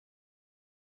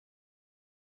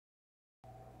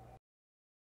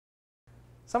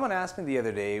Someone asked me the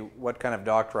other day what kind of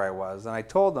doctor I was, and I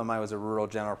told them I was a rural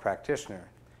general practitioner.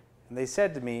 And they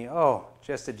said to me, "Oh,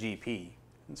 just a GP,"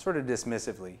 and sort of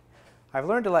dismissively. I've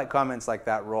learned to let comments like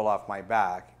that roll off my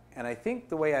back, and I think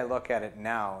the way I look at it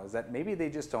now is that maybe they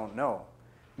just don't know.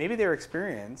 Maybe their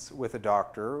experience with a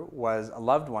doctor was a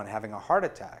loved one having a heart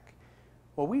attack.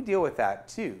 Well, we deal with that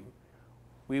too.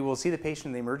 We will see the patient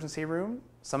in the emergency room.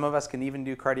 Some of us can even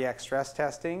do cardiac stress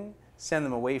testing, send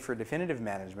them away for definitive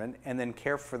management, and then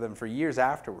care for them for years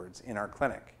afterwards in our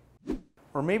clinic.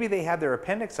 Or maybe they had their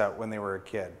appendix out when they were a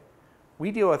kid.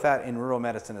 We deal with that in rural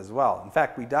medicine as well. In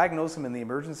fact, we diagnose them in the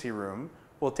emergency room.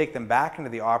 We'll take them back into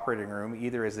the operating room,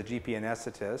 either as the GP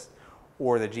anesthetist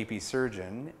or the GP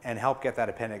surgeon, and help get that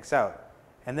appendix out.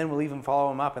 And then we'll even follow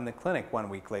them up in the clinic 1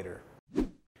 week later.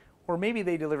 Or maybe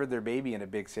they delivered their baby in a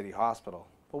big city hospital.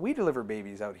 Well, we deliver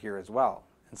babies out here as well.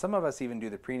 And some of us even do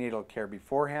the prenatal care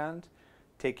beforehand,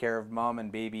 take care of mom and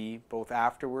baby both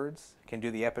afterwards, can do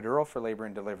the epidural for labor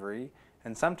and delivery,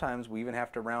 and sometimes we even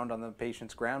have to round on the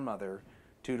patient's grandmother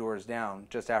 2 doors down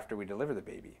just after we deliver the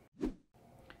baby.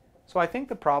 So I think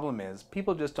the problem is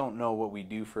people just don't know what we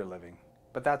do for a living,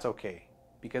 but that's okay,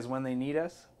 because when they need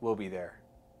us, we'll be there,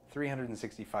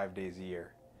 365 days a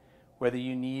year. Whether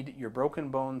you need your broken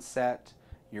bones set,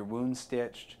 your wound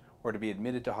stitched, or to be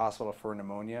admitted to hospital for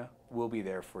pneumonia, we'll be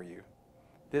there for you.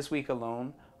 This week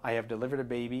alone, I have delivered a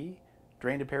baby,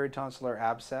 drained a peritonsillar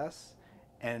abscess,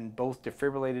 and both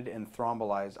defibrillated and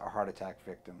thrombolized a heart attack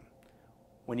victim.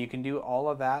 When you can do all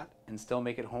of that and still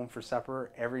make it home for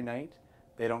supper every night,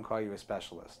 they don't call you a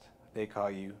specialist. They call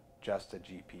you just a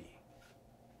GP.